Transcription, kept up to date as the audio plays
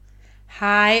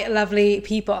Hi, lovely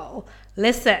people.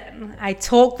 Listen, I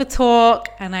talk the talk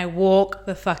and I walk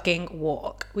the fucking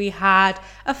walk. We had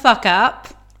a fuck up.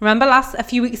 Remember a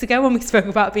few weeks ago when we spoke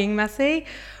about being messy?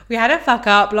 We had a fuck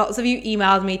up. Lots of you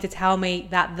emailed me to tell me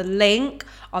that the link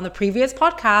on the previous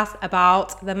podcast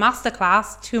about the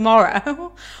masterclass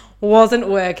tomorrow wasn't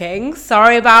working.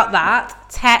 Sorry about that.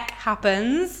 Tech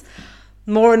happens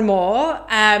more and more.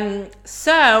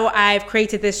 So I've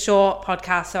created this short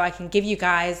podcast so I can give you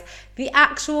guys the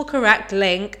actual correct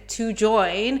link to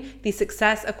join the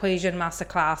Success Equation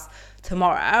Masterclass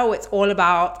tomorrow. It's all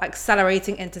about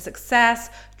accelerating into success,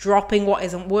 dropping what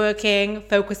isn't working,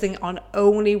 focusing on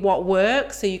only what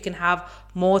works so you can have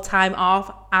more time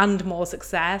off and more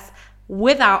success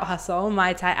without hustle,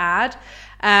 might I add.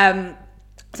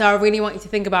 So I really want you to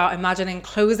think about imagining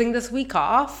closing this week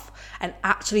off and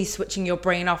actually switching your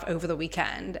brain off over the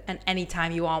weekend and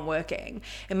anytime you aren't working.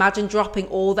 Imagine dropping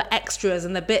all the extras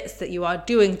and the bits that you are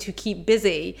doing to keep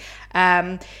busy.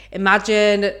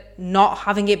 Imagine not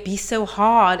having it be so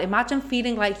hard. Imagine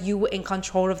feeling like you were in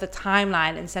control of the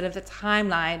timeline instead of the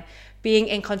timeline being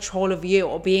in control of you,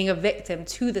 or being a victim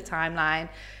to the timeline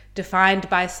defined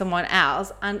by someone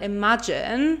else. And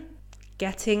imagine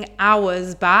getting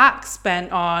hours back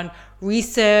spent on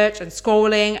research and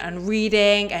scrolling and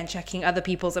reading and checking other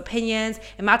people's opinions.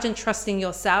 Imagine trusting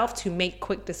yourself to make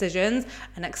quick decisions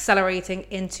and accelerating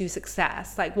into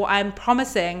success. Like, what I'm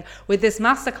promising with this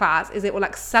masterclass is it will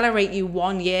accelerate you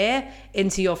 1 year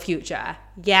into your future.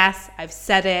 Yes, I've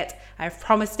said it. I've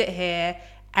promised it here.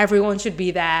 Everyone should be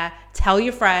there. Tell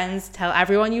your friends, tell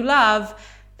everyone you love.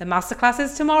 The masterclass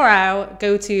is tomorrow.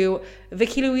 Go to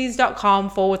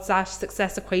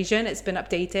vickylouise.com/success equation. It's been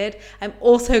updated. I'm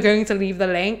also going to leave the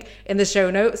link in the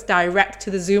show notes direct to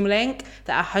the Zoom link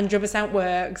that 100%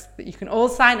 works, that you can all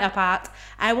sign up at.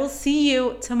 I will see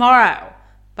you tomorrow.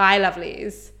 Bye,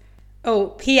 lovelies. Oh,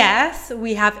 P.S.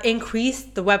 we have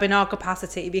increased the webinar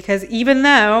capacity because even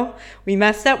though we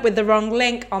messed up with the wrong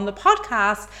link on the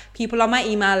podcast, people on my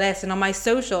email list and on my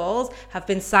socials have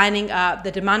been signing up. The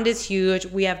demand is huge.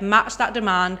 We have matched that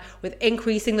demand with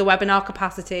increasing the webinar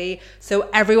capacity. So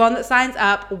everyone that signs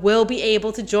up will be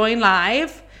able to join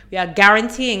live. We are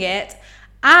guaranteeing it.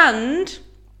 And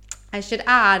I should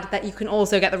add that you can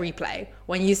also get the replay.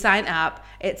 When you sign up,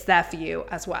 it's there for you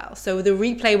as well. So the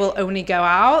replay will only go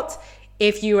out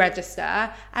if you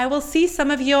register. I will see some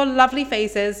of your lovely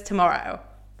faces tomorrow.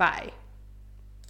 Bye.